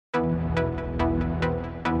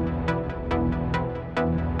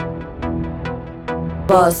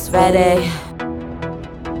boss ready.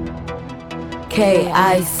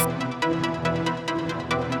 K-Ice.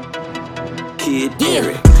 Kid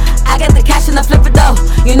Kerry. I got the cash and I flip it though.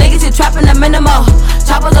 You niggas, you trapping the minimal.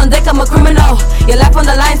 Choppers on deck, I'm a criminal. Your life on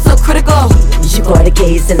the line so critical. You call the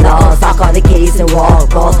case and lost, I call the case and walk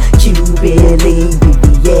boss. Cuban link,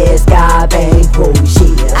 BBS, God bank,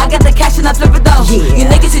 bullshit. I got the cash and I flip it though. Yeah. You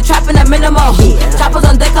niggas, you trapping the minimal. Yeah. Choppers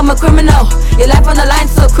on deck, I'm a criminal. Your life on the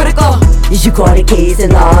line so critical. You call the case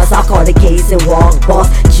and lost, I call the case and walk boss.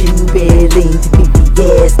 Cuban link,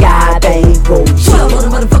 BBS, God bank, bullshit. 12 on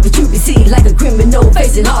the motherfuckers, you be seen like a criminal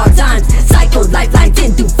facing hard times. Psycho, lifeline,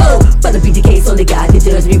 10 through 4. But I beat the case, only God can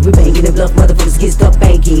judge me. We banging the bluff, motherfuckers get stuck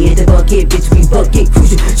banking. Hit the bucket, bitch, we bucket,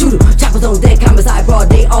 crucial, shooter. Choppers on deck, homicide, broad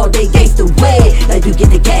day, all day, gangsta way. Now you get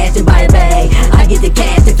the cash and buy a bag. I get the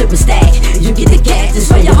cash and flip a stack. You get the cash and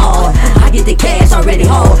spray your hard. I get the cash already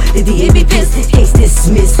hard. The DMV pissed, case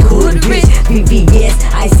dismissed, hood rich. BBS,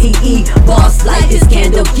 ICE, boss like this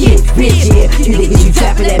candle, get rich, yeah. You niggas, you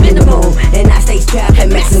trapping at minimum, and I stay strapped at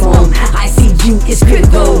maximum. I see you, it's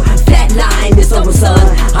critical. Flatline, it's over, son.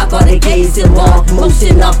 I call the case and walk,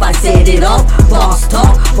 motion up, I set it off. Boss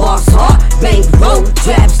talk, boss heart, bank road,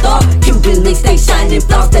 trap star. Cuban links, they shining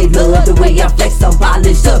floss, they love the way I flex, I'm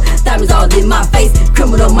polished up. Diamonds all in my face,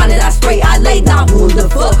 criminal minded, I spray, I lay down, who the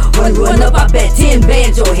fuck? When run up, I bet 10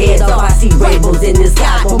 bands, your heads off. I see rainbows in the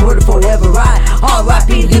sky, for murder forever ride.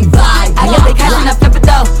 R.I.P. Levi. I got the cash and I flip it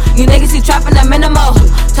though. You niggas, you trapping the minimal.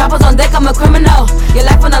 Choppers on deck, I'm a criminal. Your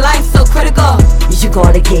life on the line so critical. You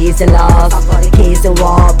call the case and lost, I call the case and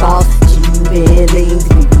walk boss. Cuban links,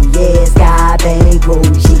 BBS, God bank,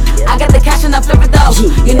 bullshit. I got the cash and I flip it though.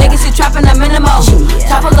 Yeah. You niggas, you trapping the minimal. Yeah.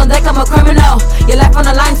 Choppers on deck, I'm a criminal. Your life on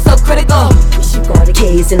the line so critical. You call the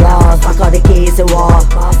case and lost, I call the case and walk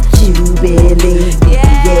boss. Cuban links,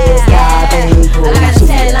 BBS, God bank, I got a 10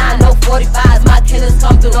 bullshit. line, no 45s. My killers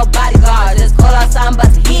come through, no bodyguard. Just call outside, I'm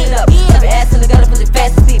about to heat up. Every ass in the gutter, pussy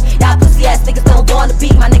fast to sleep. Y'all pussy ass niggas don't wanna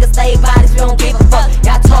beat. My niggas stay bodies, we don't give a fuck.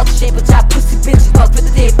 Y'all talk shit, but y'all pussy bitches fuck with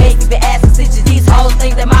the dick, baby, been asking stitches. These hoes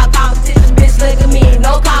think that my competition, bitch, look at me,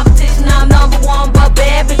 no competition. I'm number one, but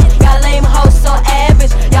bad bitch. Y'all lame hoes so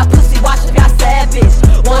average. Y'all pussy watch if y'all savage.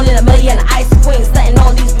 1 in a million, ice queen, stunting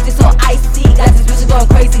on these bitches so icy. Got these bitches going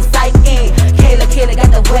crazy, psyche. Killer,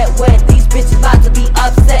 got the wet. These bitches about to be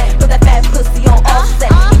upset. Put that fat pussy on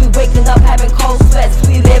offset. You be waking up having cold sweats.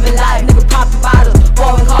 We living life, nigga popping bottles,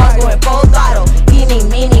 foreign cars going full throttle. Eeny,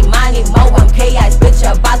 meeny, miny, mo. I'm K-Ice, bitch,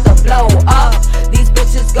 about to blow up. These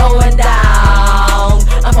bitches going down.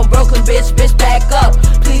 I'm from Brooklyn, bitch, back up.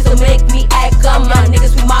 Please don't make me act up. My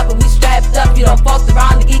niggas, we mobbing, we strapped up. You done fucked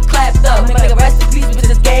around and get clapped up. Make a rest in peace,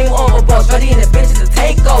 bitches, game over. Boss ready and the bitches to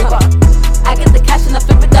take over. I get the cash and I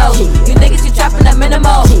flip it though. You niggas, you trapping that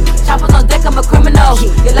minimal. Choppers on deck, I'm a criminal.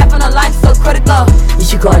 Your life on the line so critical.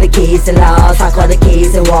 You call the case and lost, I call the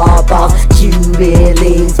case and walk boss. Cuban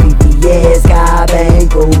links, BBS, God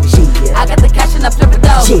bank, bullshit. I got the cash and I flip it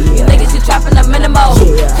though. You niggas, you trapping the minimal.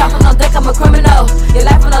 Choppers on deck, I'm a criminal. Your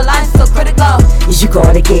life on the line so critical. You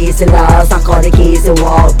call the case and lost, I call the case and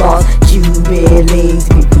walk boss. Cuban links,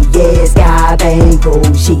 BBS, God bank,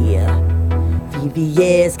 bullshit.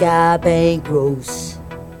 BBS, God bank, gross.